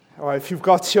Or if you've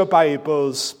got your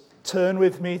Bibles, turn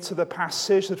with me to the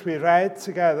passage that we read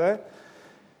together.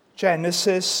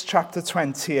 Genesis chapter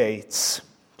 28.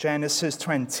 Genesis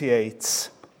 28.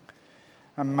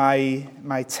 And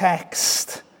my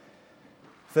text,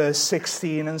 verse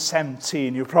 16 and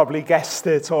 17, you probably guessed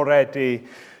it already.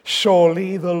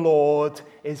 Surely the Lord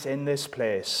is in this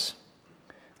place.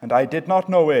 And I did not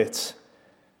know it.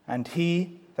 And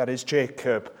he, that is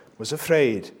Jacob, was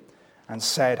afraid and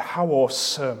said, how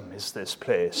awesome is this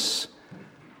place?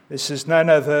 This is none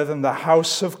other than the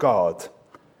house of God,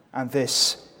 and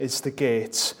this is the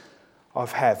gate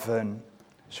of heaven.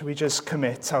 Shall we just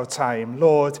commit our time?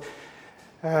 Lord,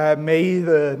 may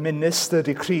the minister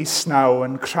decrease now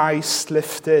and Christ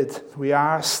lifted. We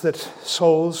ask that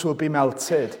souls will be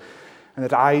melted and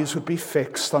that eyes would be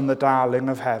fixed on the darling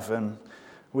of heaven.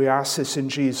 We ask this in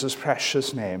Jesus'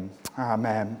 precious name.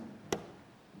 Amen.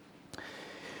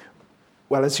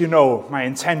 Well, as you know, my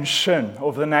intention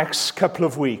over the next couple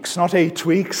of weeks, not 8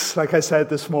 weeks, like I said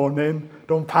this morning,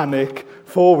 don't panic,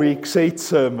 4 weeks, 8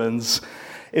 sermons,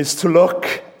 is to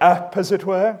look up, as it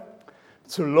were,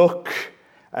 to look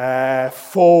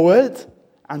forward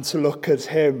and to look at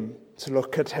him,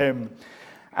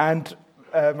 And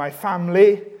my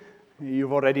family,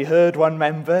 you've already heard one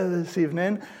member this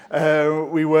evening,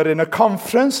 we were in a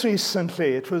conference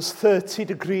recently. It was 30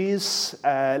 degrees,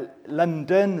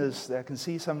 London. I can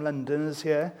see some Londoners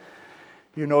here.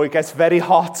 You know, it gets very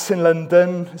hot in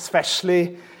London,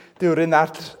 especially during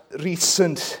that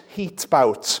recent heat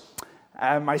bout.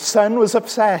 My son was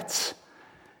upset.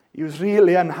 He was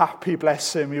really unhappy,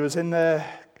 bless him. He was in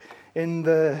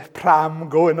the pram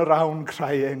going around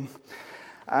crying.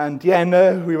 And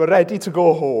Yenna, we were ready to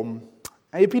go home.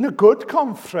 It had been a good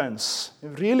conference, a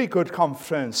really good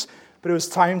conference, but it was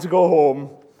time to go home.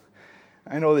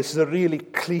 I know this is a really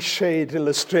cliched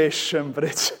illustration, but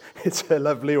it's a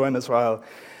lovely one as well.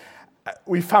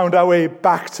 We found our way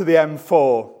back to the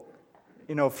M4,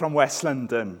 from West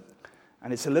London.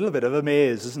 And it's a little bit of a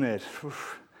maze, isn't it?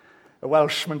 A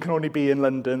Welshman can only be in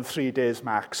London 3 days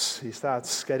max. He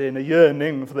starts getting a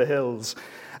yearning for the hills.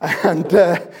 And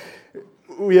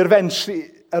we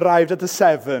eventually arrived at the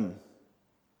 7.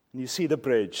 And you see the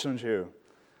bridge, don't you?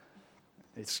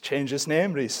 It's changed its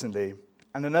name recently.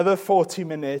 And another 40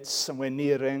 minutes, and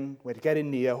we're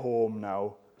getting near home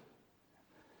now.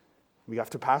 We have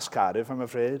to pass Cardiff, I'm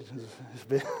afraid.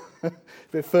 It's a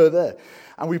bit further.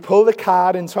 And we pull the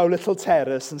car into our little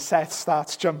terrace, and Seth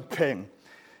starts jumping.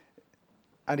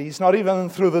 And he's not even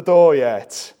through the door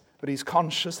yet, but he's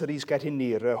conscious that he's getting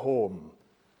nearer home.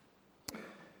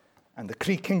 And the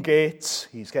creaking gate,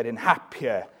 he's getting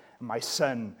happier. And my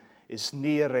son is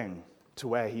nearing to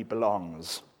where he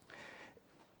belongs.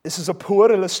 This is a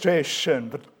poor illustration,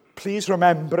 but please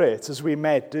remember it as we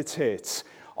meditate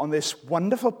on this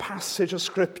wonderful passage of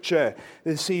Scripture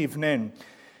this evening.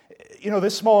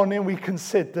 This morning we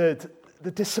considered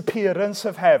the disappearance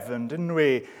of heaven, didn't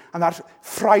we? And that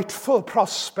frightful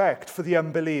prospect for the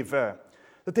unbeliever,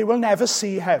 that they will never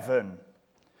see heaven.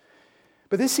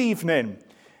 But this evening,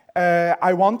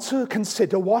 I want to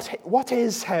consider what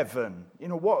is heaven.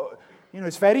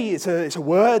 It's a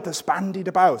word that's bandied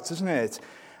about, isn't it?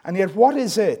 And yet, what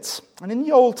is it? And in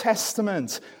the Old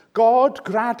Testament, God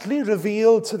gradually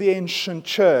revealed to the ancient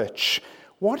church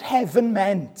what heaven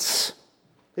meant.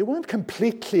 They weren't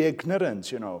completely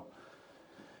ignorant,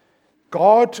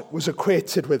 God was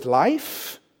equated with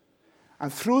life,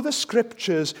 and through the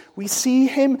Scriptures, we see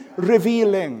him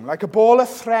revealing, like a ball of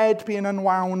thread being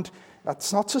unwound.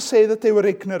 That's not to say that they were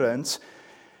ignorant,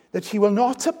 that he will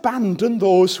not abandon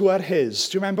those who are his.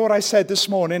 Do you remember what I said this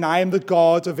morning? I am the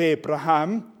God of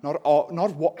Abraham, not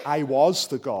what I was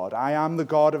the God. I am the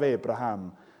God of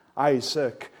Abraham,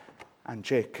 Isaac, and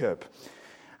Jacob.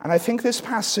 And I think this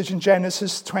passage in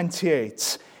Genesis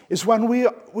 28 is one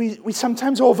we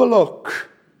sometimes overlook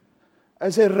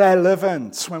as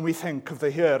irrelevant when we think of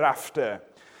the hereafter.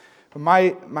 But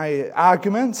my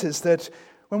argument is that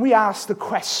when we ask the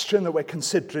question that we're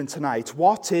considering tonight,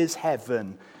 what is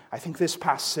heaven? I think this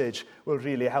passage will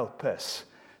really help us.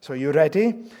 So are you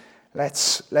ready?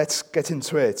 Let's get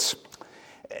into it.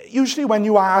 Usually when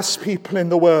you ask people in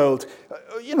the world,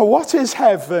 what is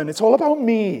heaven? It's all about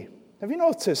me. Have you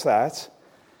noticed that?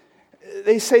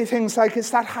 They say things like, it's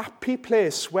that happy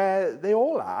place where they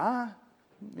all are.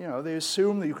 They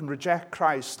assume that you can reject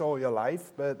Christ all your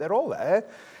life, but they're all there.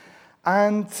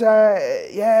 And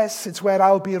yes, it's where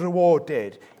I'll be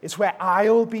rewarded. It's where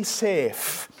I'll be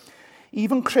safe.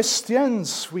 Even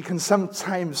Christians, we can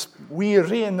sometimes,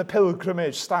 weary in the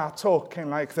pilgrimage, start talking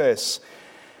like this.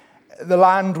 the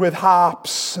land with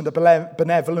harps and a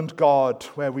benevolent God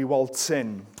where we waltz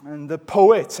in. And the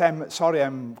poet,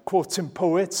 I'm quoting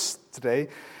poets today.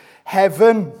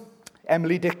 Heaven,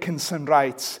 Emily Dickinson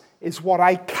writes, is what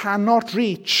I cannot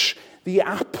reach, the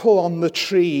apple on the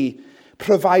tree,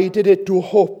 provided it do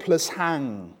hopeless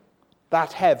hang.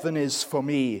 That heaven is for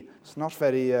me. It's not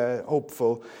very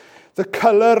hopeful. The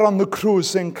colour on the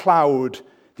cruising cloud,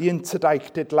 the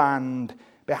interdicted land,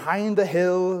 behind the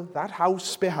hill, that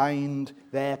house behind,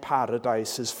 there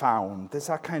paradise is found. There's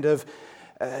that kind of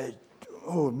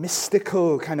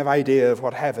mystical kind of idea of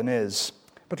what heaven is.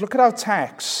 But look at our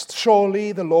text.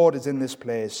 Surely the Lord is in this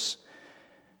place.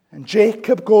 And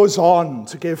Jacob goes on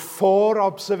to give 4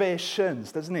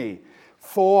 observations, doesn't he?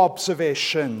 4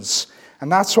 observations.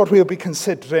 And that's what we'll be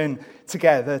considering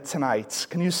together tonight.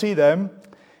 Can you see them?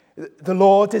 The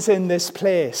Lord is in this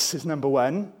place is number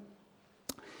 1.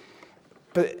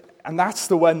 And that's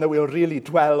the one that we'll really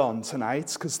dwell on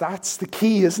tonight, because that's the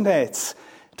key, isn't it?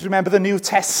 Do you remember the New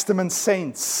Testament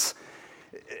saints?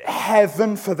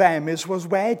 Heaven for them was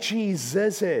where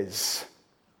Jesus is.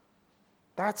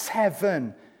 That's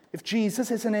heaven. If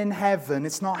Jesus isn't in heaven,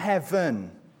 it's not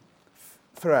heaven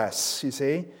for us, you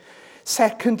see.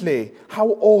 Secondly, how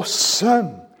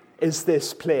awesome is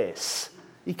this place?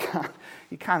 He can't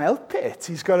help it.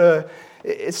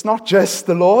 It's not just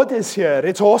the Lord is here,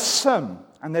 it's awesome.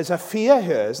 And there's a fear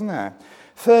here, isn't there?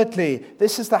 Thirdly,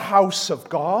 this is the house of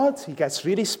God. He gets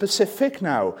really specific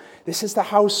now. This is the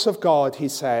house of God, he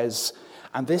says,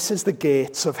 and this is the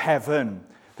gate of heaven,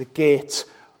 the gate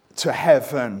to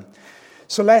heaven.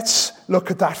 So let's look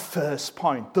at that first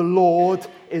point. The Lord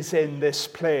is in this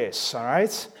place, all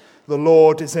right? The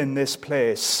Lord is in this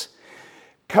place.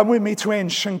 Come with me to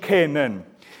ancient Canaan.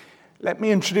 Let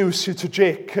me introduce you to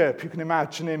Jacob. You can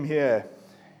imagine him here.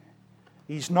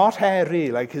 He's not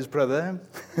hairy like his brother.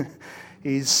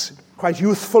 He's quite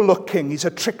youthful looking. He's a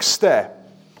trickster.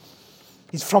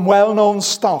 He's from well-known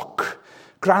stock.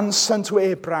 Grandson to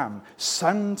Abraham,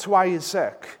 son to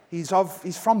Isaac. He's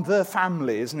from the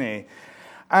family, isn't he?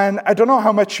 And I don't know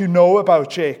how much you know about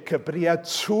Jacob, but he had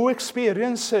 2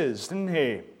 experiences, didn't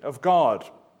he, of God?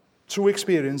 2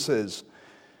 experiences.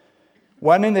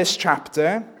 One in this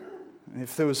chapter.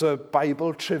 If there was a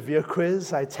Bible trivia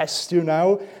quiz, I test you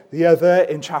now. The other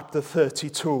in chapter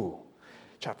 32.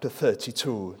 Chapter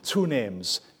 32. 2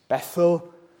 names.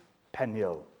 Bethel,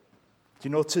 Peniel. Do you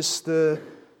notice the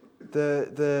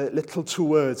little 2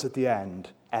 words at the end?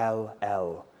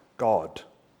 El, God.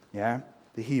 Yeah?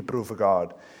 The Hebrew for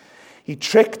God. He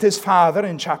tricked his father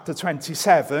in chapter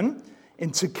 27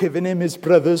 into giving him his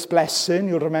brother's blessing.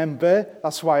 You'll remember.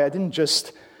 That's why I didn't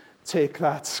just take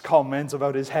that comment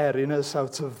about his hairiness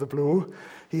out of the blue.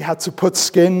 He had to put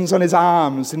skins on his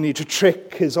arms and to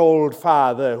trick his old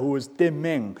father who was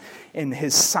dimming in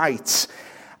his sight.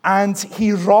 And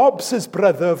he robs his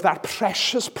brother of that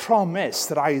precious promise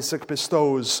that Isaac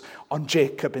bestows on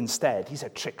Jacob instead. He's a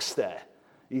trickster.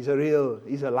 He's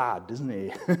a lad, isn't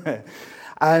he?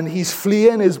 And he's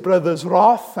fleeing his brother's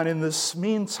wrath, and in this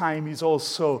meantime, he's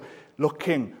also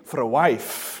looking for a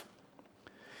wife.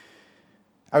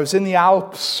 I was in the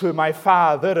Alps with my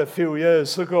father a few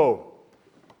years ago.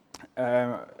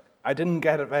 I didn't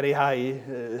get it very high.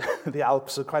 The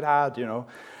Alps are quite hard, you know.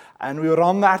 And we were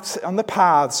on the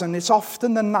paths, and it's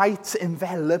often the night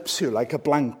envelops you like a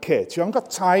blanket. You haven't got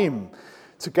time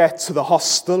to get to the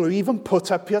hostel or even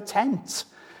put up your tent.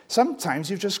 Sometimes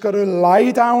you've just got to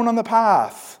lie down on the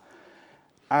path.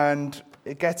 And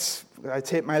I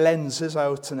take my lenses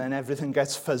out, and then everything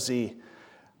gets fuzzy.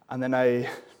 And then I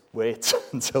wait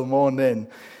until morning.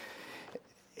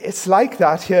 It's like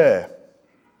that here.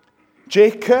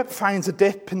 Jacob finds a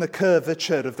dip in the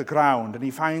curvature of the ground, and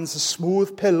he finds a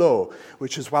smooth pillow,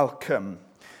 which is welcome.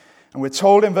 And we're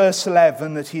told in verse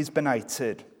 11 that he's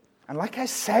benighted. And like I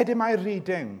said in my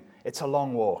reading, it's a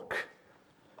long walk.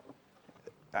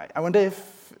 I wonder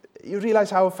if you realize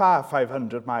how far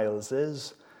 500 miles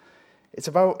is. It's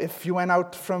about, if you went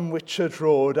out from Witchard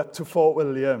Road up to Fort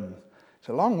William, it's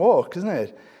a long walk, isn't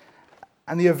it?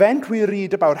 And the event we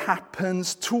read about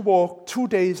happens 2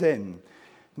 days in,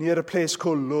 near a place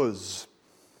called Luz.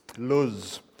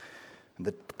 Luz. And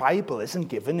the Bible isn't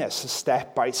giving us a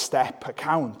step-by-step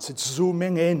account. It's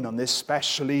zooming in on this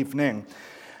special evening.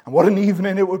 And what an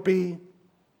evening it would be.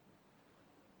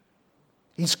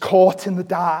 He's caught in the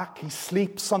dark, he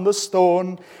sleeps on the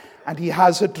stone, and he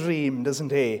has a dream,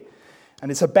 doesn't he?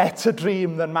 And it's a better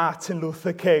dream than Martin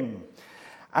Luther King.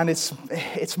 And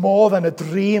it's more than a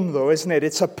dream, though, isn't it?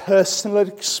 It's a personal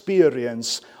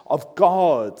experience of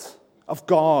God. Of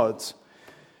God.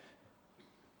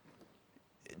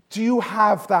 Do you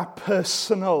have that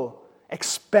personal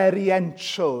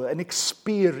experiential, an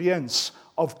experience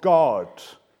of God.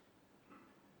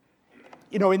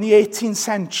 You know, in the 18th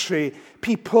century,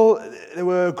 there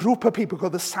were a group of people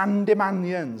called the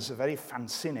Sandemanians, a very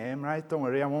fancy name, right? Don't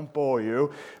worry, I won't bore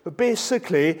you. But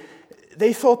basically,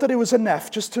 they thought that it was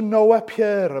enough just to know up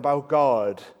here about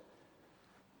God.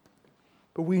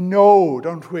 But we know,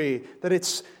 don't we, that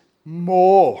it's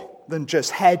more than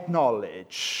just head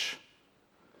knowledge.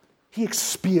 He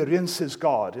experiences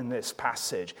God in this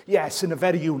passage. Yes, in a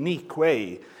very unique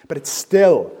way, but it's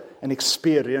still an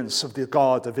experience of the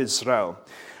God of Israel.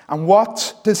 And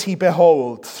what does he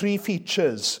behold? 3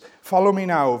 features. Follow me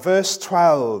now. Verse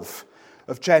 12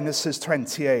 of Genesis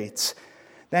 28.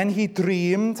 Then he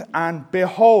dreamed, and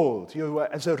behold, you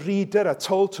as a reader are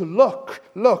told to look,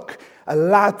 a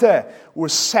ladder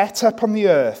was set up on the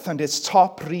earth, and its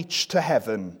top reached to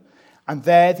heaven. And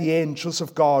there the angels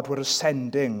of God were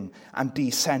ascending and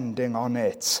descending on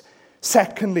it.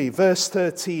 Secondly, verse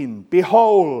 13,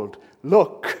 behold,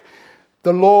 look,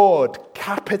 the Lord,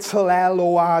 capital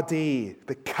L-O-R-D,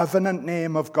 the covenant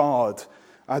name of God,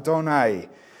 Adonai,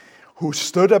 who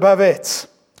stood above it.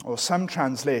 Or some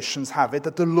translations have it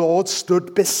that the Lord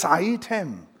stood beside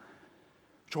him,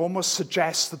 which almost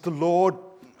suggests that the Lord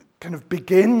kind of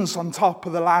begins on top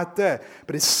of the ladder,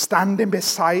 but is standing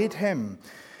beside him.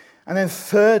 And then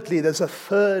thirdly, there's a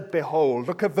third behold.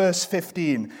 Look at verse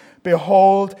 15.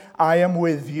 Behold, I am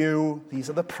with you.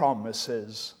 These are the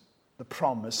promises. The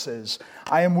promises.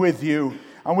 I am with you,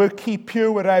 and will keep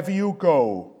you wherever you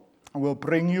go, and will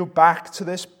bring you back to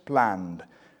this land,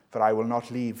 for I will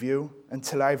not leave you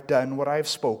until I've done what I've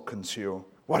spoken to you.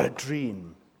 What a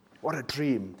dream. What a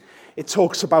dream. It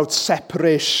talks about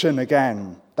separation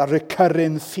again, that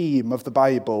recurring theme of the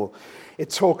Bible. It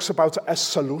talks about a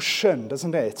solution,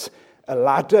 doesn't it? A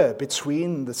ladder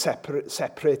between the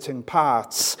separating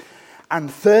parts.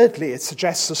 And thirdly, it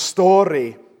suggests a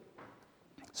story.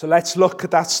 So let's look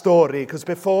at that story, because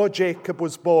before Jacob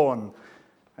was born,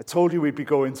 I told you we'd be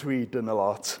going to Eden a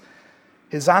lot.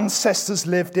 His ancestors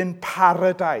lived in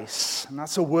paradise, and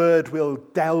that's a word we'll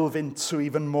delve into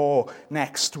even more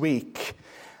next week.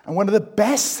 And one of the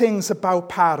best things about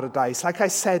paradise, like I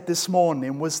said this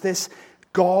morning, was this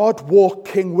God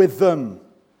walking with them.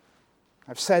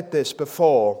 I've said this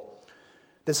before.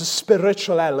 There's a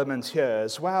spiritual element here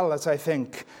as well as I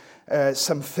think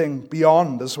something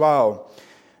beyond as well.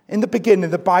 In the beginning,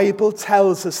 the Bible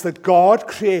tells us that God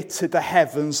created the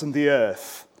heavens and the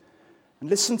earth. And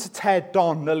listen to Ted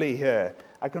Donnelly here.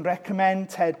 I can recommend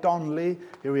Ted Donnelly.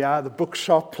 Here we are, the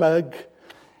bookshop plug.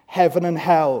 Heaven and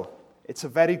Hell. It's a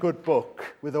very good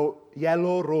book with a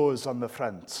yellow rose on the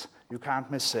front. You can't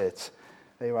miss it.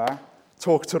 There you are.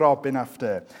 Talk to Robin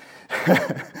after.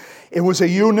 It was a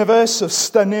universe of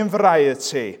stunning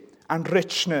variety and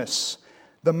richness.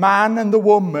 The man and the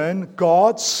woman,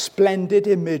 God's splendid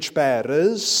image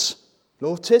bearers.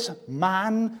 Notice,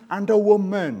 man and a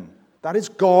woman. That is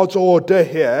God's order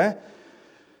here.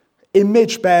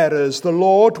 Image bearers, the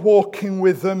Lord walking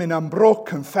with them in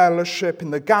unbroken fellowship in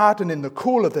the garden in the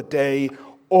cool of the day,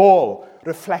 all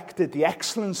reflected the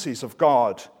excellencies of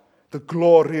God. The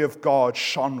glory of God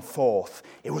shone forth.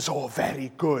 It was all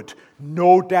very good.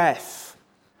 No death,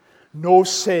 no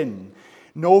sin,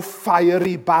 no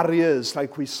fiery barriers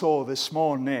like we saw this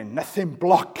morning. Nothing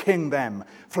blocking them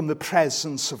from the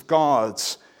presence of God.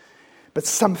 But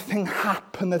something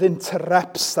happened that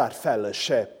interrupts that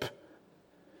fellowship.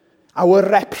 Our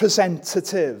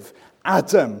representative,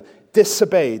 Adam,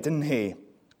 disobeyed, didn't he?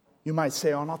 You might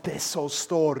say, oh, not this old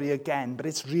story again, but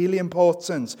it's really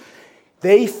important.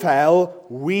 They fell,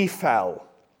 we fell.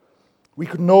 We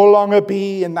could no longer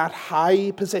be in that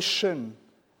high position.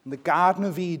 And the Garden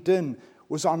of Eden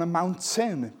was on a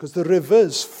mountain because the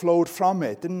rivers flowed from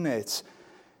it, didn't it?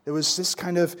 There was this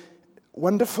kind of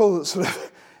wonderful sort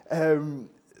of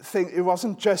thing. It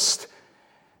wasn't just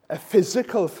a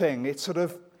physical thing. It sort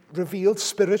of revealed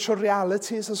spiritual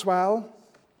realities as well.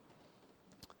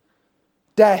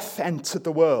 Death entered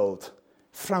the world.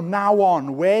 From now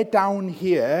on, we're down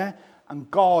here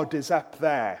and God is up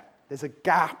there. There's a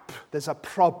gap. There's a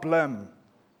problem.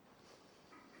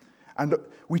 And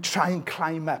we try and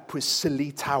climb up with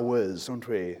silly towers, don't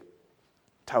we?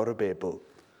 Tower of Babel.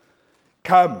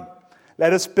 Come,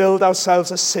 let us build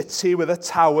ourselves a city with a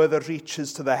tower that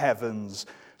reaches to the heavens,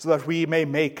 so that we may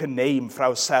make a name for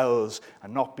ourselves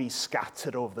and not be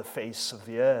scattered over the face of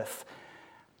the earth.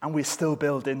 And we're still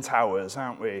building towers,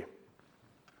 aren't we?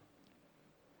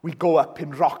 We go up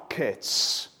in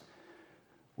rockets.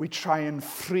 We try and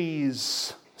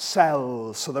freeze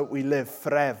cells so that we live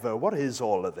forever. What is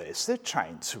all of this? They're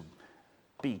trying to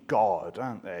be God,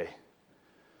 aren't they?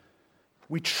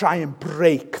 We try and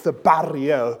break the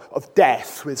barrier of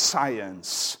death with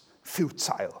science.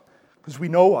 Futile. Because we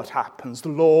know what happens. The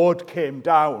Lord came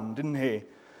down, didn't he?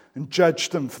 And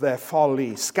judged them for their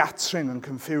folly, scattering and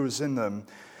confusing them.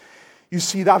 You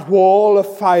see, that wall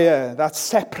of fire, that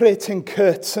separating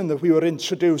curtain that we were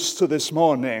introduced to this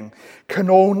morning, can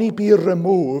only be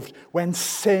removed when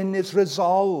sin is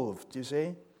resolved, you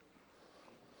see.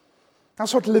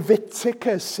 That's what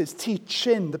Leviticus is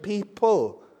teaching the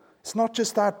people. It's not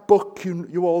just that book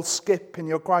you all skip in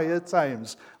your quiet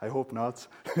times. I hope not.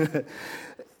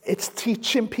 It's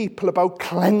teaching people about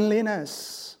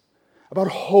cleanliness, about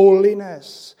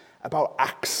holiness, about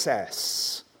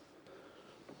access.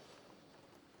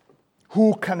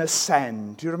 Who can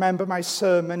ascend? Do you remember my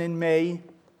sermon in May?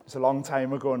 It's a long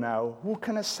time ago now. Who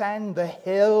can ascend the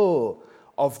hill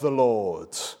of the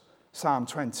Lord? Psalm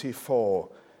 24.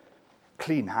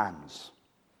 Clean hands,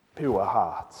 pure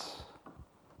hearts.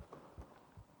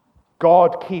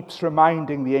 God keeps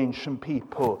reminding the ancient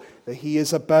people that he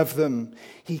is above them.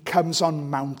 He comes on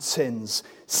mountains.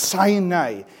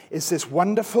 Sinai is this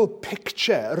wonderful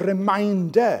picture, a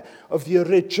reminder of the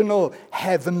original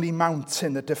heavenly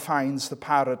mountain that defines the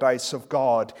paradise of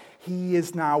God. He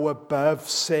is now above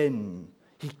sin.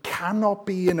 He cannot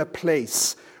be in a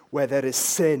place where there is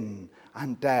sin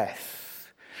and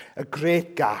death. A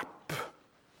great gap.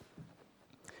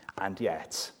 And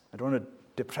yet, I don't want to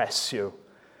depress you.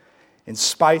 In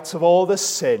spite of all the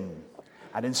sin,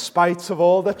 and in spite of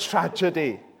all the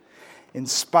tragedy,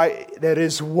 there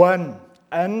is one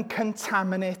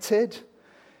uncontaminated,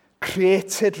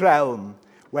 created realm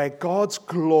where God's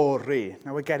glory,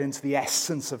 now we're getting to the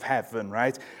essence of heaven,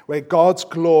 right? Where God's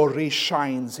glory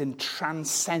shines in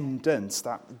transcendence,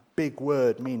 that big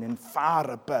word meaning far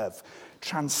above,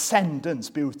 transcendence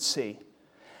beauty.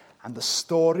 And the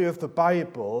story of the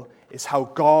Bible is how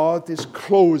God is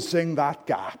closing that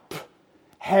gap.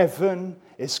 Heaven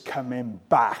is coming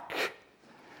back.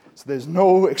 So there's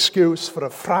no excuse for a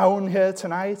frown here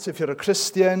tonight. If you're a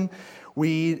Christian,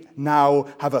 we now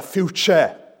have a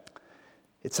future.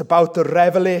 It's about the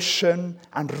revelation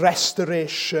and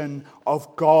restoration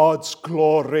of God's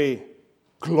glory.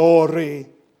 Glory.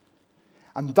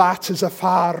 And that is a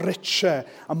far richer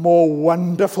and more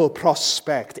wonderful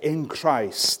prospect in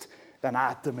Christ than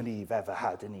Adam and Eve ever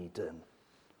had in Eden.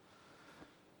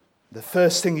 The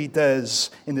first thing he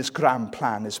does in this grand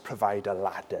plan is provide a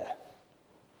ladder.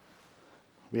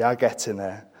 We are getting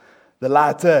there. The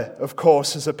ladder, of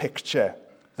course, is a picture.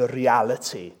 The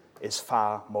reality is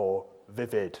far more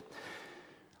vivid.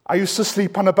 I used to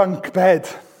sleep on a bunk bed.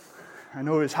 I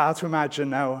know it's hard to imagine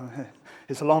now.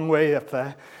 It's a long way up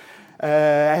there.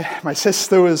 My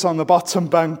sister was on the bottom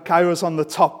bunk. I was on the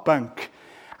top bunk.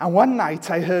 And one night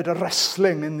I heard a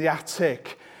rustling in the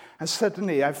attic. And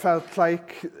suddenly I felt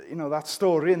like, that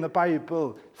story in the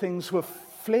Bible,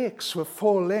 flakes were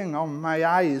falling on my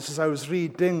eyes as I was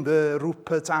reading the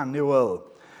Rupert Annual.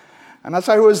 And as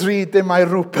I was reading my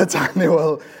Rupert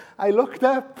Annual, I looked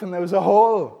up and there was a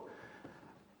hole.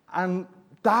 And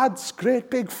Dad's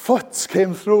great big foot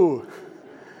came through.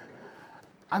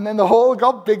 And then the hole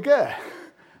got bigger.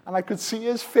 And I could see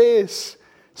his face.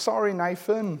 Sorry,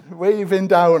 Nathan, waving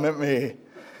down at me.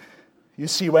 You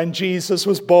see, when Jesus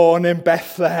was born in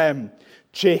Bethlehem,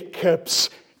 Jacob's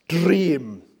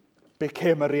dream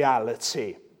became a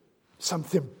reality.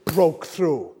 Something broke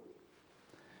through.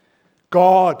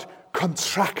 God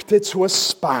contracted to a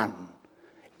span,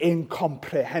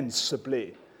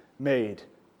 incomprehensibly made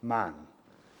man.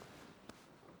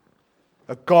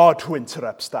 A God who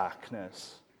interrupts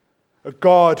darkness. A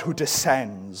God who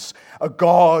descends. A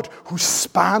God who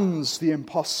spans the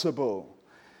impossible.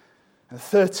 And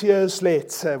 30 years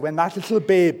later, when that little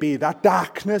baby, that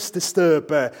darkness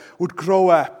disturber, would grow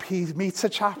up, he meets a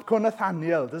chap called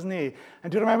Nathaniel, doesn't he? And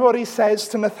do you remember what he says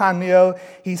to Nathaniel?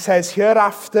 He says,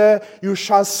 hereafter you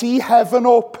shall see heaven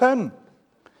open,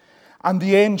 and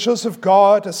the angels of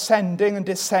God ascending and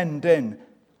descending.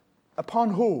 Upon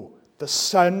who? The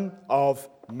Son of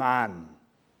Man.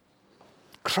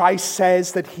 Christ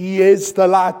says that he is the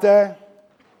ladder.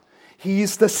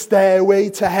 He's the stairway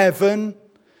to heaven.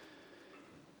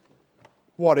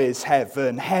 What is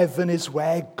heaven? Heaven is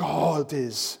where God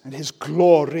is and his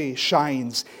glory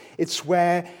shines. It's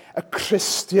where a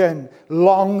Christian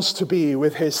longs to be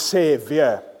with his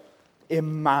Savior,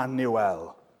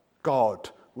 Emmanuel, God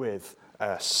with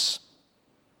us.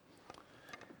 Do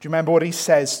you remember what he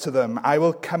says to them? I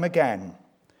will come again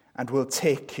and will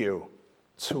take you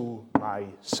to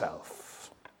myself.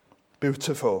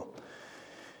 Beautiful.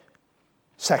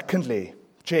 Secondly,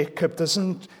 Jacob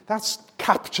that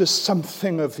captures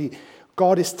something of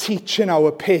God is teaching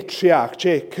our patriarch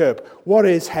Jacob, what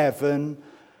is heaven?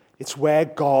 It's where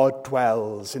God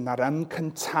dwells in that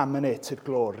uncontaminated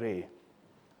glory.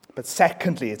 But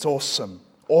secondly, it's awesome.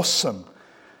 Awesome.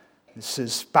 This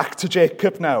is back to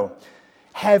Jacob now.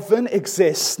 Heaven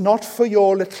exists not for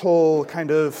your little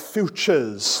kind of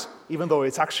futures, even though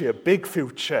it's actually a big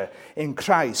future in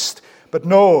Christ. But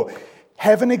no,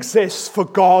 heaven exists for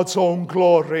God's own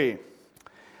glory.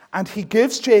 And he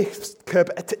gives Jacob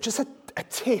just a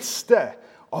taster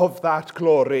of that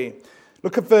glory.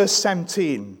 Look at verse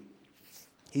 17.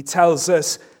 He tells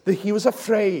us that he was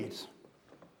afraid.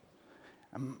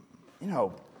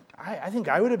 I think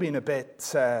I would have been a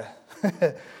bit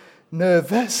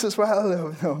nervous as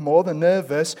well, more than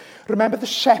nervous. Remember the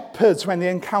shepherds when they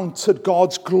encountered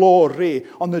God's glory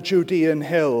on the Judean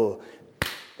hill?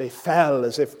 They fell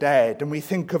as if dead. And we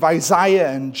think of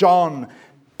Isaiah and John.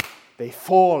 They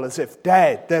fall as if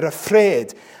dead. They're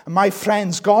afraid. And my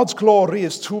friends, God's glory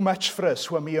is too much for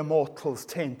us when we are mortals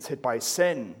tainted by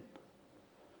sin.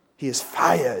 He is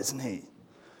fire, isn't he?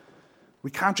 We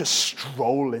can't just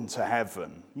stroll into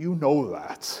heaven. You know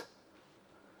that.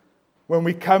 When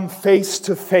we come face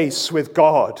to face with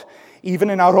God, even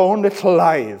in our own little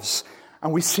lives,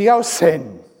 and we see our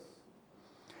sin,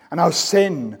 and our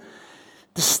sin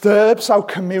disturbs our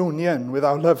communion with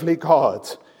our lovely God,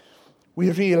 we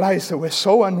realize that we're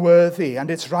so unworthy, and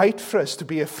it's right for us to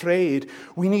be afraid.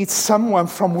 We need someone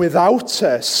from without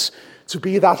us to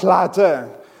be that ladder,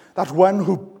 that one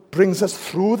who brings us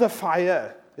through the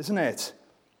fire, isn't it?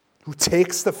 Who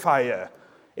takes the fire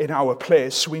in our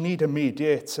place. We need a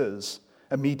mediator,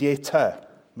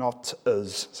 not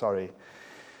us, sorry.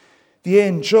 The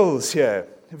angels here,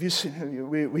 have you seen,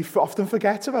 we often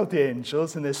forget about the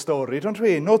angels in this story, don't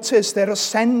we? Notice they're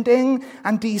ascending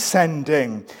and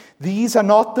descending. These are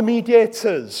not the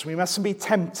mediators. We mustn't be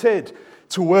tempted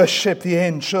to worship the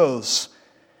angels.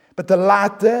 But the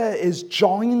ladder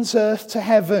joins earth to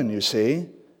heaven, you see.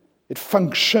 It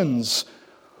functions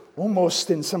almost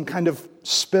in some kind of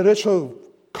spiritual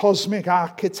cosmic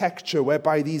architecture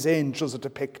whereby these angels are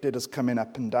depicted as coming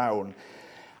up and down.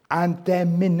 And they're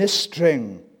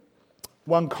ministering.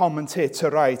 One commentator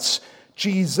writes,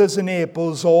 Jesus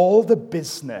enables all the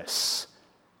business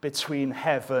between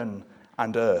heaven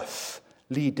and earth,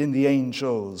 leading the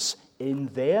angels in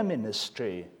their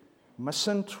ministry.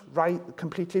 Mustn't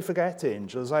completely forget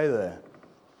angels either.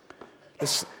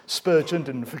 Spurgeon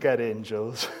didn't forget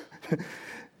angels.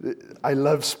 I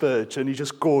love Spurgeon. He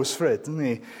just goes for it, doesn't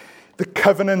he? The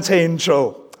covenant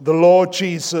angel, the Lord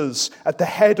Jesus, at the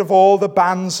head of all the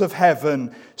bands of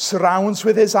heaven, surrounds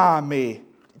with his army.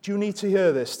 Do you need to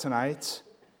hear this tonight?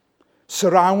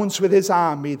 Surrounds with his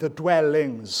army the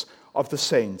dwellings of the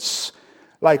saints.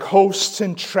 Like hosts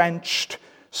entrenched,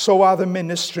 so are the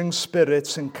ministering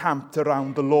spirits encamped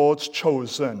around the Lord's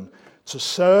chosen, to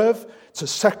serve, to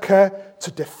succor,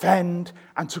 to defend,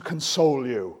 and to console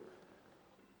you.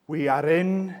 We are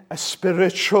in a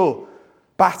spiritual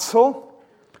battle,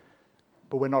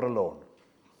 but we're not alone.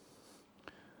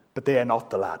 But they are not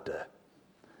the ladder.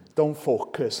 Don't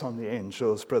focus on the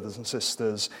angels, brothers and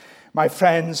sisters. My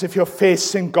friends, if you're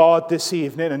facing God this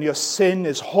evening and your sin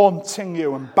is haunting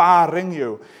you and barring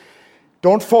you,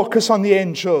 don't focus on the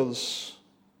angels.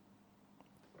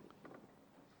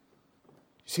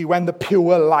 See, when the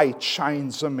pure light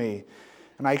shines on me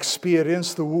and I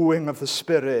experience the wooing of the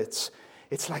Spirit,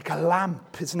 it's like a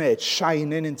lamp, isn't it,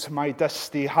 shining into my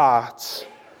dusty heart.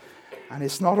 And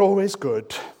it's not always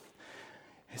good.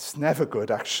 It's never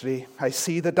good, actually. I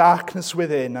see the darkness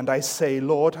within and I say,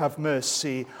 Lord, have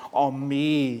mercy on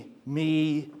me,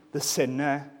 the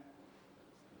sinner.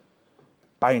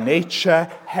 By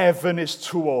nature, heaven is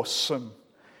too awesome,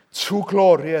 too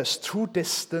glorious, too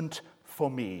distant for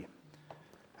me.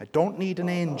 I don't need an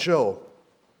angel.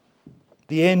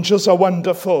 The angels are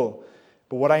wonderful,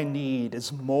 but what I need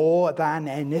is more than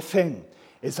anything,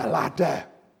 is a ladder,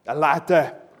 a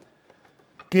ladder.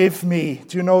 Give me,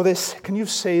 do you know this? Can you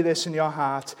say this in your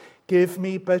heart? Give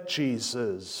me but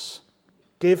Jesus.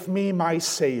 Give me my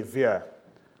Savior,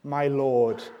 my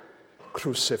Lord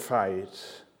crucified.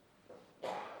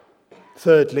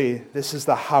 Thirdly, this is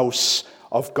the house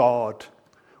of God,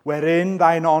 wherein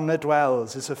thine honor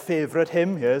dwells. It's a favorite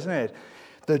hymn here, isn't it?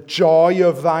 The joy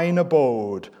of thine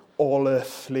abode, all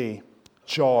earthly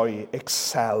joy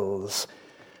excels.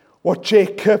 What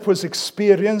Jacob was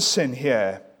experiencing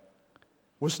here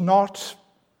was not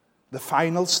the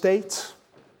final state.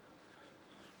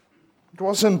 It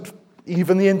wasn't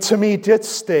even the intermediate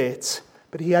state,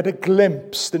 but he had a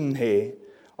glimpse, didn't he,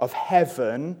 of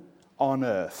heaven on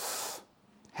earth.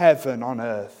 Heaven on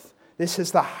earth. This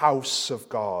is the house of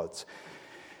God.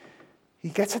 he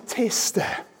gets a taster,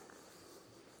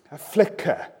 a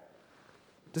flicker,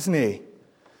 doesn't he?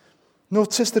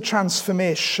 Notice the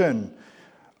transformation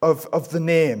of the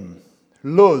name.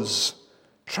 Luz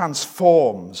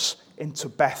transforms into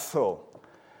Bethel.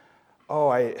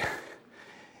 We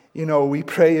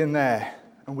pray in there,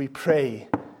 and we pray,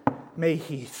 may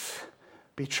Heath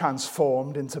be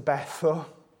transformed into Bethel.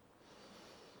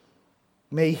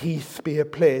 May Heath be a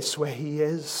place where he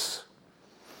is.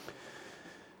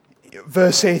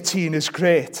 Verse 18 is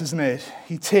great, isn't it?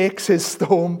 He takes his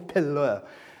stone pillar,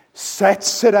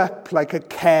 sets it up like a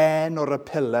cairn or a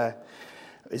pillar.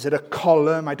 Is it a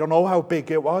column? I don't know how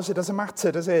big it was. It doesn't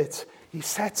matter, does it? He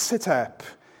sets it up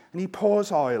and he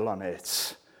pours oil on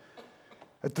it.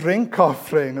 A drink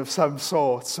offering of some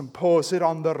sort, and pours it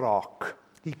on the rock.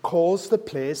 He calls the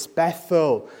place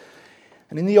Bethel.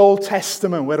 And in the Old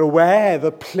Testament, we're aware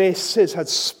the places had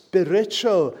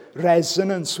spiritual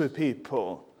resonance with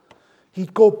people.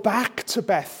 He'd go back to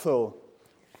Bethel.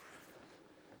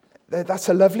 That's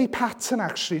a lovely pattern,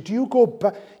 actually. Do you go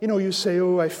back? You say,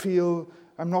 I feel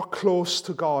I'm not close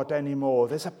to God anymore.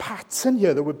 There's a pattern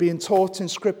here that we're being taught in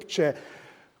Scripture.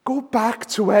 Go back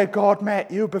to where God met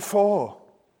you before.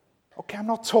 Okay, I'm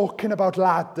not talking about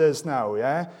ladders now,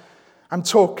 yeah? I'm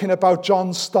talking about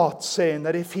John Stott saying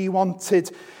that if he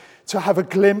wanted to have a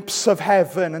glimpse of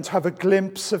heaven and to have a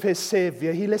glimpse of his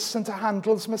Saviour, he listened to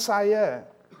Handel's Messiah.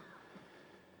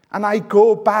 And I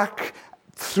go back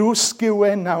through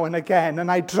Skewen now and again, and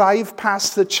I drive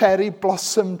past the cherry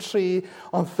blossom tree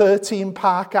on 13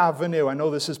 Park Avenue. I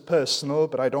know this is personal,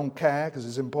 but I don't care because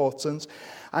it's important.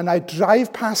 And I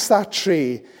drive past that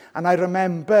tree, and I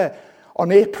remember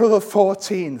on April the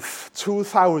 14th,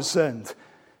 2000,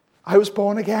 I was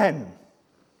born again.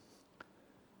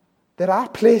 There are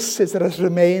places that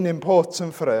remain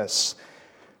important for us.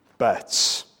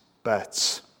 But,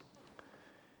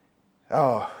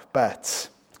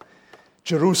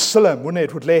 Jerusalem,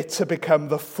 would later become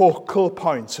the focal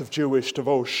point of Jewish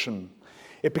devotion.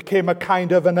 It became a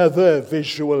kind of another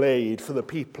visual aid for the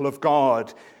people of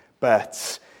God.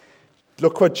 But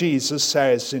look what Jesus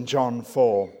says in John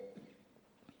 4.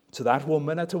 To that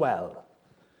woman at the well.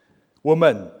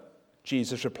 Woman,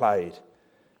 Jesus replied,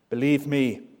 believe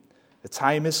me, the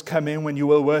time is coming when you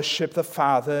will worship the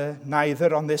Father,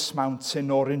 neither on this mountain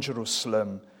nor in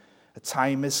Jerusalem. A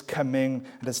time is coming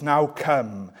and has now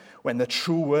come when the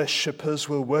true worshippers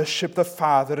will worship the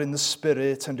Father in the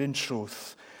Spirit and in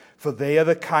truth. For they are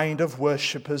the kind of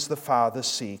worshippers the Father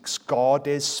seeks. God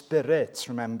is Spirit,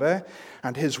 remember?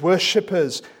 And his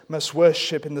worshippers must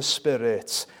worship in the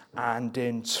Spirit and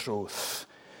in truth.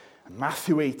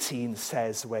 Matthew 18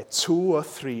 says, where 2 or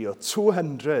 3 or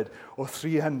 200 or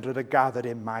 300 are gathered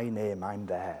in my name, I'm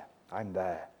there. I'm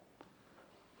there.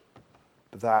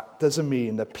 But that doesn't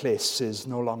mean that places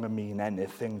no longer mean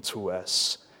anything to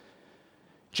us.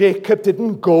 Jacob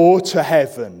didn't go to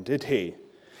heaven, did he?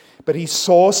 But he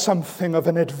saw something of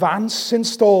an advance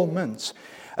installment,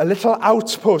 a little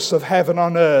outpost of heaven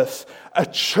on earth. A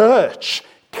church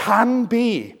can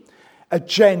be a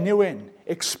genuine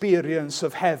experience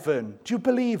of heaven. Do you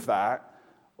believe that?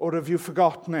 Or have you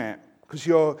forgotten it? Because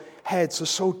your heads are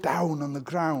so down on the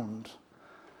ground.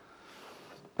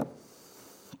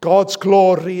 God's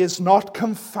glory is not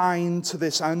confined to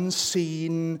this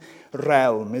unseen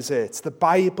realm, is it? The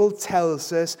Bible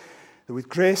tells us that with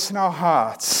grace in our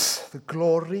hearts, the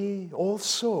glory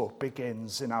also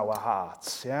begins in our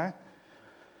hearts, yeah?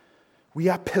 We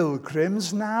are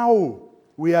pilgrims now.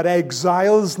 We are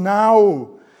exiles now.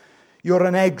 You're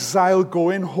an exile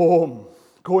going home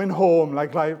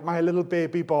like my little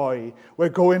baby boy. We're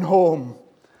going home.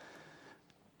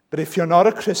 But if you're not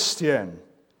a Christian,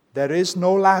 there is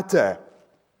no ladder.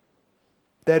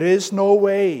 There is no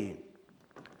way.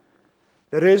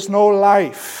 There is no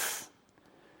life.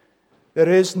 There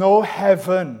is no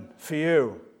heaven for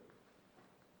you.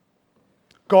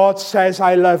 God says,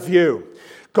 I love you.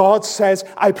 God says,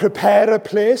 I prepare a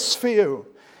place for you.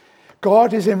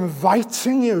 God is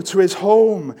inviting you to his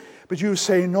home, but you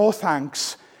say, no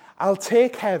thanks. I'll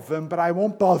take heaven, but I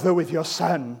won't bother with your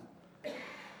son.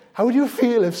 How would you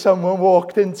feel if someone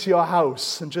walked into your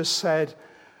house and just said,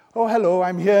 oh, hello,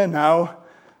 I'm here now.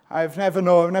 I've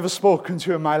never spoken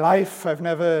to you in my life. I've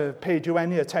never paid you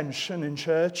any attention in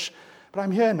church, but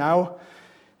I'm here now.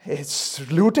 It's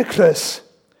ludicrous.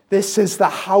 This is the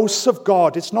house of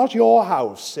God. It's not your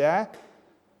house, yeah?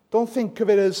 Don't think of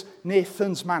it as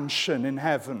Nathan's mansion in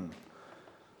heaven.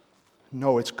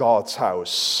 No, it's God's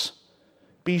house.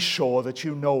 Be sure that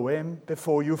you know him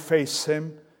before you face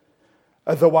him.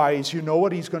 Otherwise, you know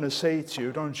what he's going to say to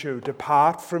you, don't you?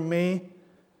 Depart from me.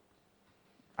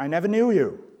 I never knew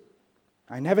you.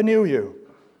 I never knew you.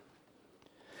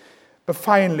 But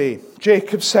finally,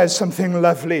 Jacob says something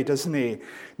lovely, doesn't he?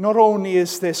 Not only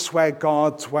is this where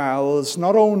God dwells,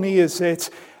 not only is it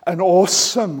an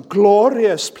awesome,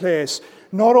 glorious place,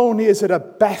 not only is it a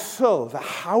Bethel, the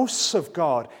house of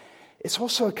God, it's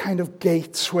also a kind of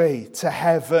gateway to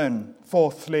heaven,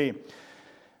 fourthly.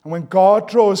 And when God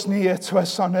draws near to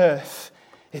us on earth,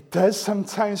 it does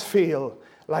sometimes feel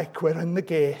like we're in the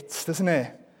gates, doesn't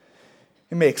it?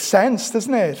 It makes sense,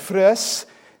 doesn't it? For us,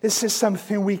 this is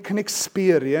something we can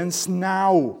experience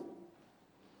now.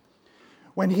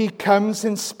 When he comes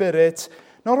in spirit,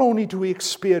 not only do we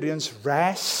experience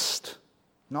rest,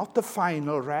 not the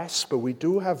final rest, but we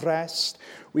do have rest.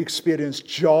 We experience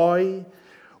joy.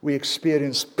 We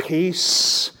experience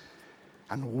peace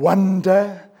and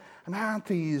wonder. And aren't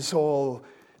these all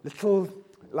little,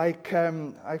 like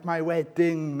my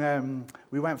wedding,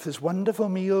 we went for this wonderful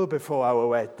meal before our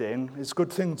wedding. It's a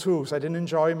good thing too, because I didn't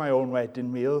enjoy my own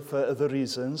wedding meal for other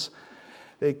reasons.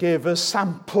 They gave us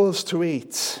samples to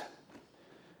eat.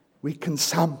 We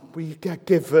get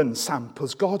given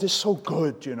samples. God is so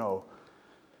good, you know.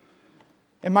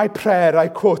 In my prayer, I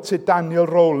quoted Daniel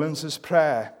Rowlands'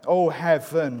 prayer. Oh,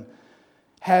 heaven,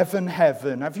 heaven,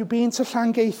 heaven. Have you been to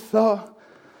Llangeitho?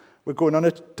 We're going on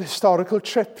a historical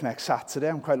trip next Saturday.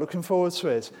 I'm quite looking forward to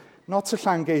it. Not to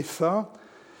Llangeitho,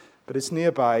 but it's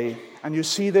nearby. And you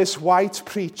see this white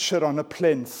preacher on a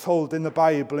plinth holding the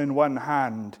Bible in one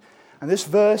hand. And this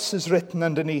verse is written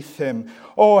underneath him.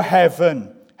 Oh,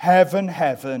 heaven, heaven,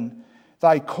 heaven,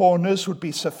 thy corners would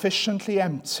be sufficiently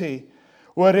empty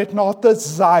were it not that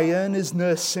Zion is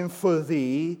nursing for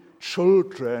thee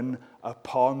children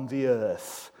upon the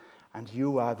earth, and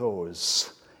you are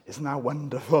those. Isn't that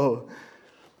wonderful?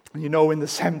 You know, in the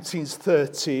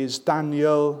 1730s,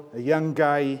 Daniel, a young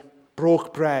guy,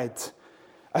 broke bread,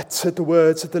 uttered the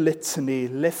words of the litany,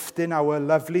 lifting our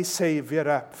lovely Saviour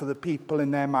up for the people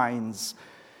in their minds.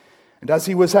 And as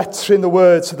he was uttering the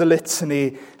words of the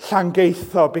litany,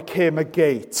 Llangeitho became a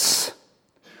gate.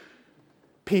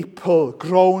 People,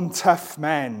 grown tough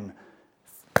men,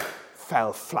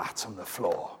 fell flat on the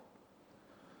floor.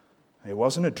 It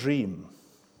wasn't a dream.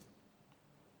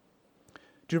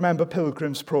 Do you remember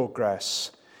Pilgrim's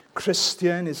Progress?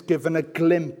 Christian is given a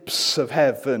glimpse of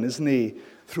heaven, isn't he,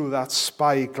 through that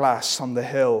spyglass on the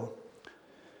hill.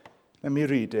 Let me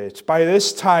read it. By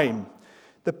this time,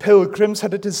 the pilgrims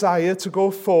had a desire to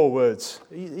go forward.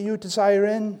 Are you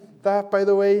desiring that, by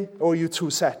the way? Or are you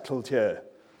too settled here?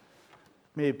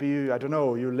 Maybe you, I don't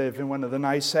know, you live in one of the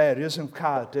nice areas in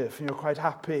Cardiff and you're quite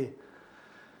happy.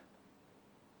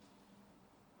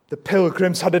 The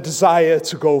pilgrims had a desire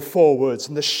to go forwards,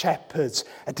 and the shepherds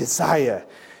a desire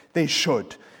they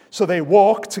should. So they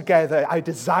walked together. I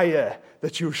desire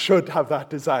that you should have that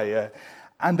desire.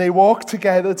 And they walked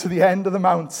together to the end of the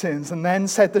mountains, and then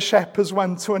said the shepherds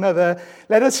one to another,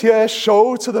 let us here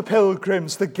show to the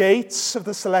pilgrims the gates of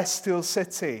the celestial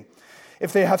city,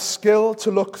 if they have skill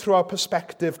to look through our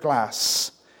perspective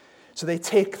glass. So they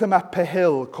take them up a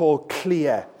hill called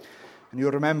Clear. And you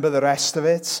remember the rest of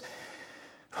it.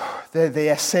 They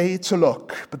essay to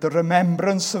look, but the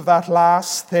remembrance of that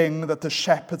last thing that the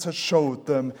shepherds had showed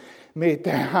them made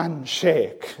their hands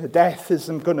shake. Death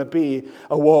isn't going to be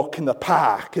a walk in the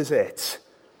park, is it?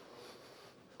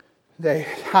 Their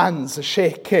hands are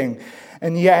shaking,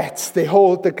 and yet they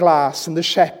hold the glass and the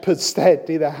shepherds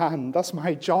steady their hand. That's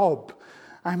my job.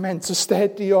 I'm meant to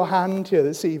steady your hand here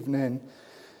this evening.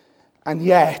 And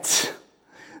yet,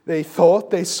 they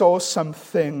thought they saw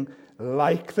something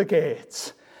like the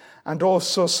gate, and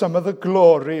also some of the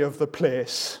glory of the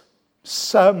place.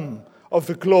 Some of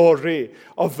the glory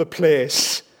of the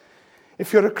place.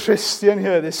 If you're a Christian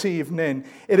here this evening,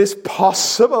 it is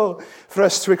possible for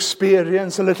us to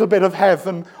experience a little bit of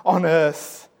heaven on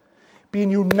earth.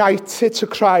 Being united to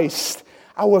Christ,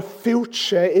 our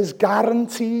future is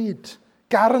guaranteed.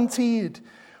 Guaranteed.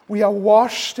 We are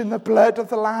washed in the blood of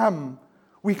the Lamb.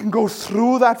 We can go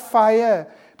through that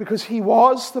fire because he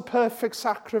was the perfect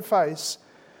sacrifice.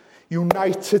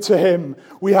 United to him,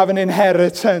 we have an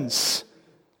inheritance.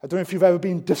 I don't know if you've ever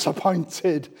been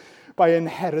disappointed by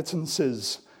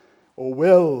inheritances or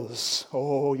wills.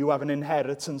 Oh, you have an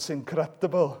inheritance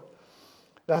incorruptible.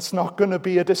 That's not going to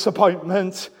be a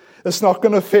disappointment. It's not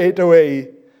going to fade away.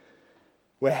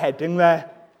 We're heading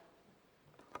there.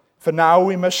 For now,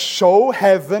 we must show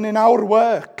heaven in our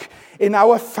work, in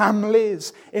our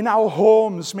families, in our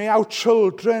homes. May our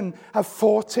children have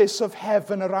foretaste of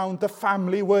heaven around the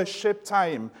family worship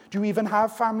time. Do you even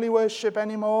have family worship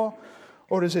anymore?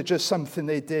 Or is it just something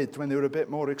they did when they were a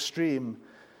bit more extreme?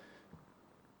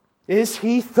 Is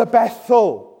Heath the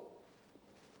Bethel?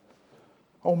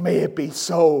 Oh, may it be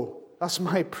so. That's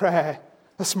my prayer.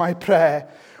 That's my prayer.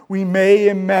 We may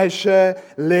in measure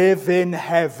live in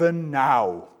heaven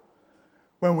now,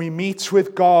 when we meet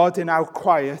with God in our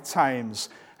quiet times,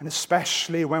 and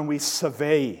especially when we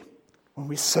survey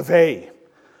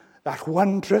that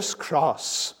wondrous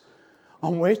cross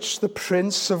on which the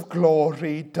Prince of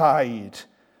Glory died.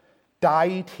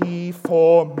 Died he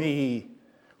for me,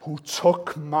 who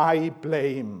took my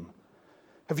blame.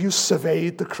 Have you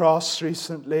surveyed the cross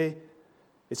recently?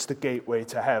 It's the gateway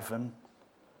to heaven.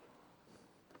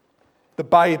 The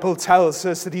Bible tells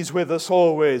us that he's with us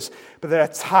always, but there are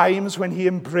times when he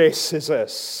embraces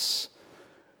us.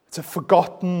 It's a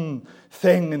forgotten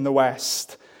thing in the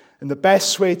West. And the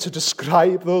best way to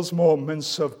describe those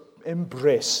moments of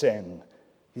embracing,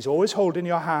 he's always holding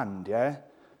your hand, yeah?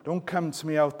 Don't come to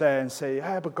me out there and say,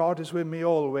 yeah, but God is with me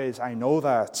always. I know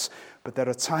that. But there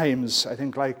are times, I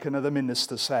think like another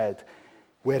minister said,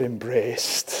 we're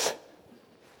embraced.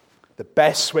 The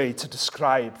best way to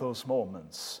describe those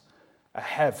moments, a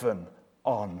heaven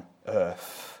on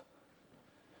earth.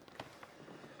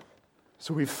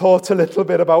 So we've thought a little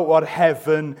bit about what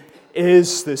heaven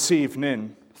is this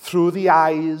evening through the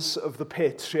eyes of the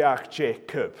patriarch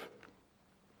Jacob.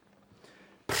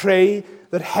 Pray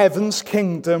that heaven's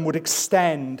kingdom would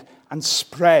extend and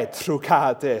spread through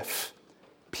Cardiff.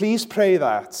 Please pray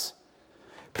that.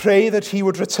 Pray that he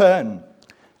would return.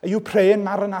 Are you praying,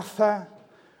 Maranatha?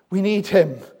 We need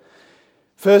him.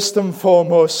 First and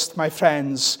foremost, my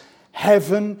friends,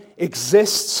 heaven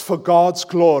exists for God's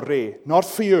glory, not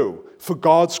for you, for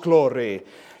God's glory.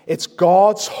 It's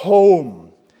God's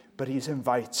home, but he's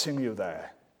inviting you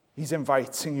there. He's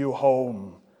inviting you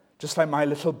home. Just like my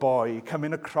little boy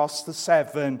coming across the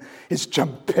Severn is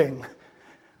jumping.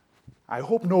 I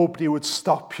hope nobody would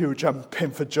stop you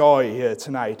jumping for joy here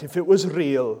tonight if it was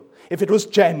real, if it was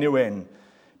genuine,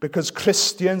 because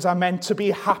Christians are meant to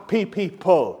be happy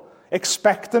people,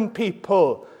 expectant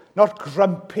people, not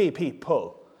grumpy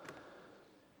people.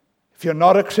 If you're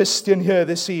not a Christian here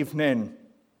this evening,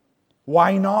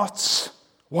 why not?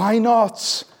 Why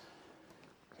not?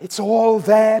 It's all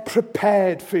there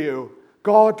prepared for you.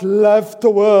 God loved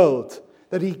the world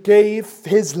that he gave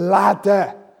his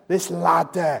ladder,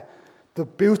 the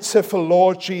beautiful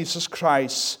Lord Jesus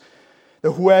Christ,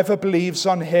 that whoever believes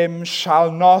on him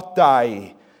shall not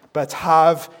die, but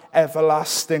have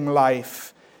everlasting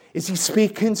life. Is he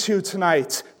speaking to you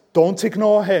tonight? Don't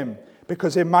ignore him,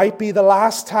 because it might be the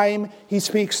last time he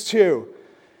speaks to you.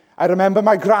 I remember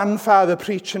my grandfather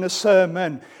preaching a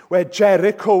sermon where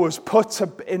Jericho was put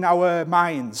in our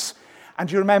minds. And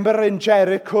you remember in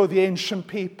Jericho, the ancient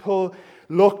people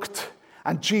looked,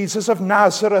 and Jesus of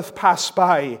Nazareth passed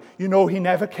by. You know, he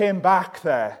never came back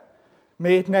there.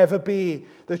 May it never be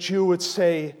that you would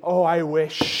say, oh, I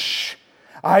wish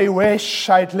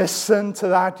I'd listened to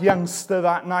that youngster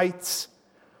that night.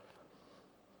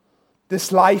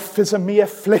 This life is a mere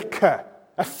flicker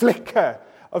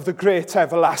of the great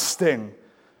everlasting.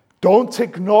 Don't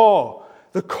ignore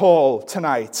the call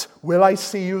tonight. Will I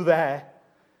see you there?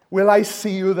 Will I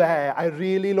see you there? I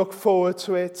really look forward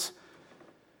to it.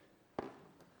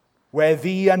 Where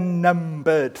the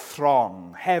unnumbered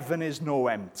throng, heaven is no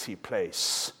empty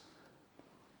place.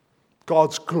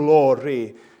 God's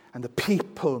glory and the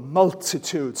people,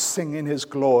 multitudes singing his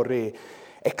glory,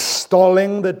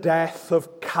 extolling the death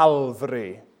of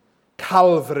Calvary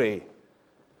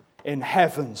in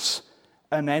heaven's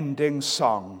unending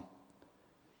song.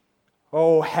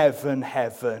 Oh, heaven,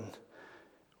 heaven.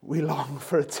 We long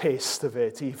for a taste of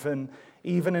it, even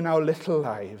in our little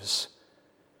lives.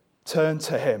 Turn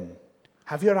to him.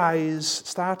 Have your eyes,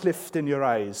 start lifting your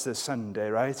eyes this Sunday,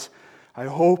 right? I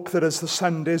hope that as the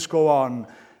Sundays go on,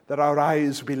 that our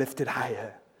eyes will be lifted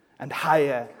higher and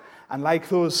higher. And like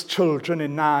those children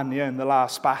in Narnia in the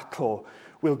last battle,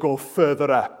 we'll go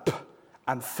further up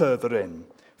and further in.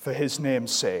 For his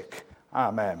name's sake.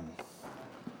 Amen.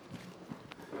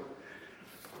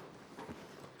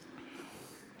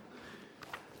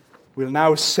 We'll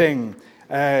now sing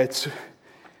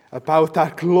about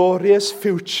that glorious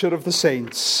future of the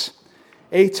saints.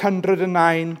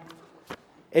 809,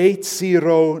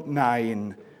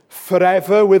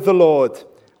 forever with the Lord.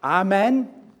 Amen.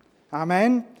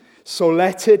 Amen. So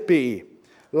let it be.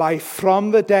 Life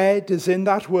from the dead is in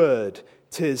that word.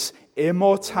 'Tis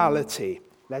immortality.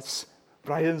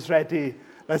 Brian's ready.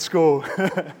 Let's go.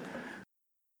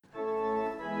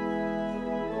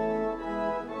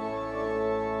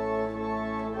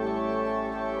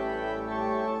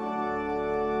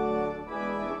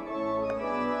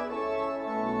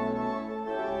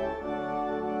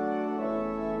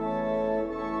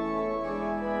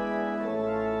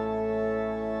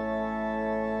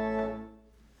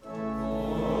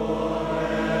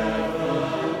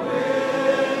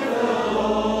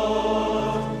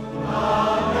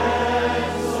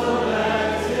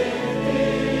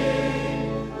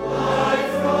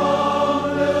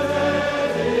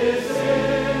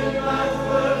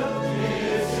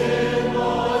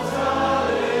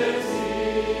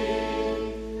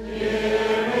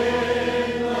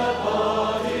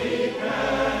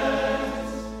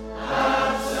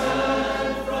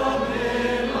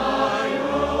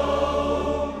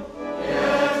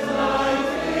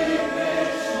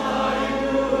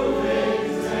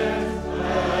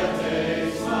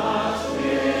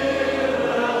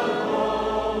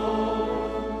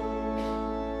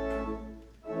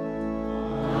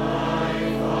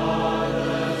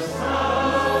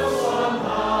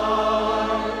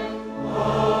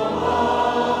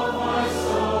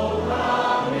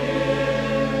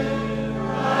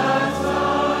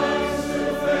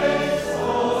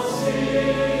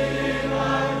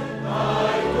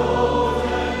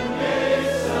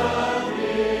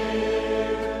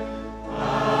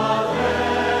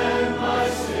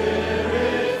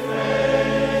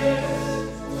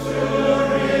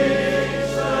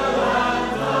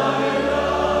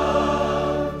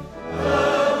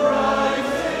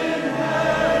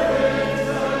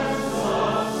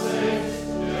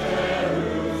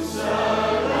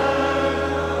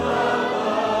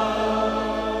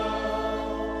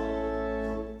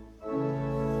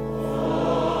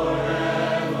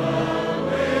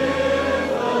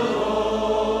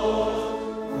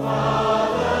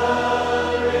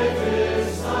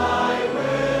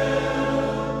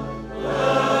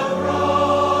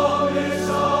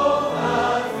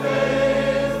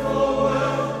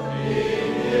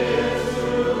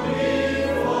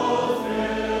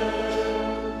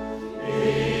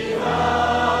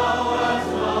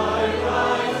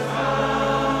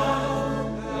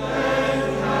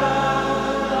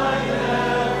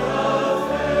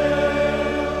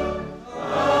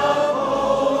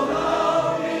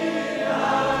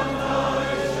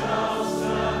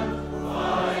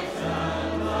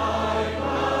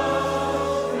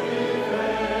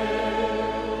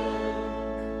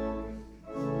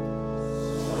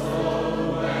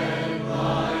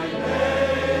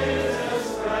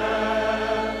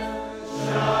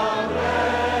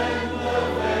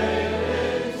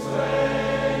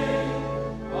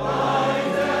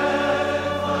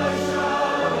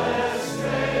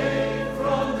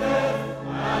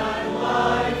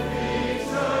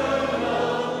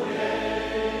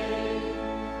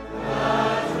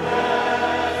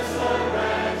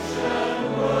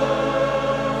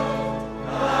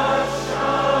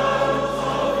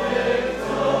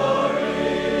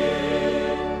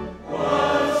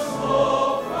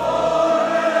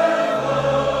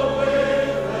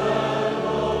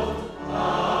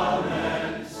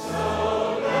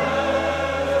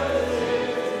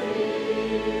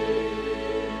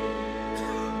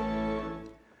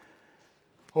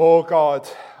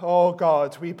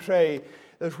 God, we pray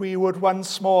that we would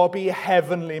once more be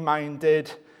heavenly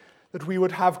minded, that we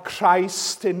would have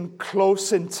Christ in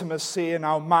close intimacy in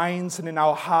our minds and in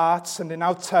our hearts and in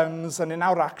our tongues and in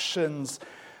our actions,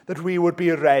 that we would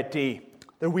be ready,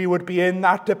 that we would be in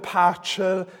that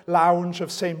departure lounge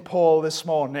of St. Paul this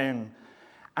morning,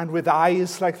 and with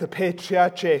eyes like the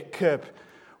patriarch Jacob,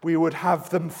 we would have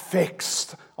them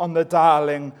fixed on the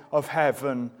darling of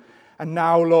heaven. And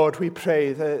now, Lord, we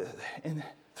pray that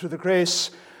through the grace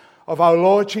of our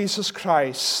Lord Jesus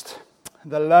Christ,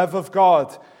 the love of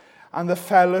God, and the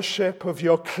fellowship of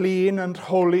your clean and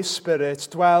Holy Spirit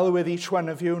dwell with each one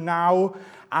of you now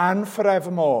and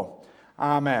forevermore.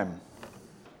 Amen.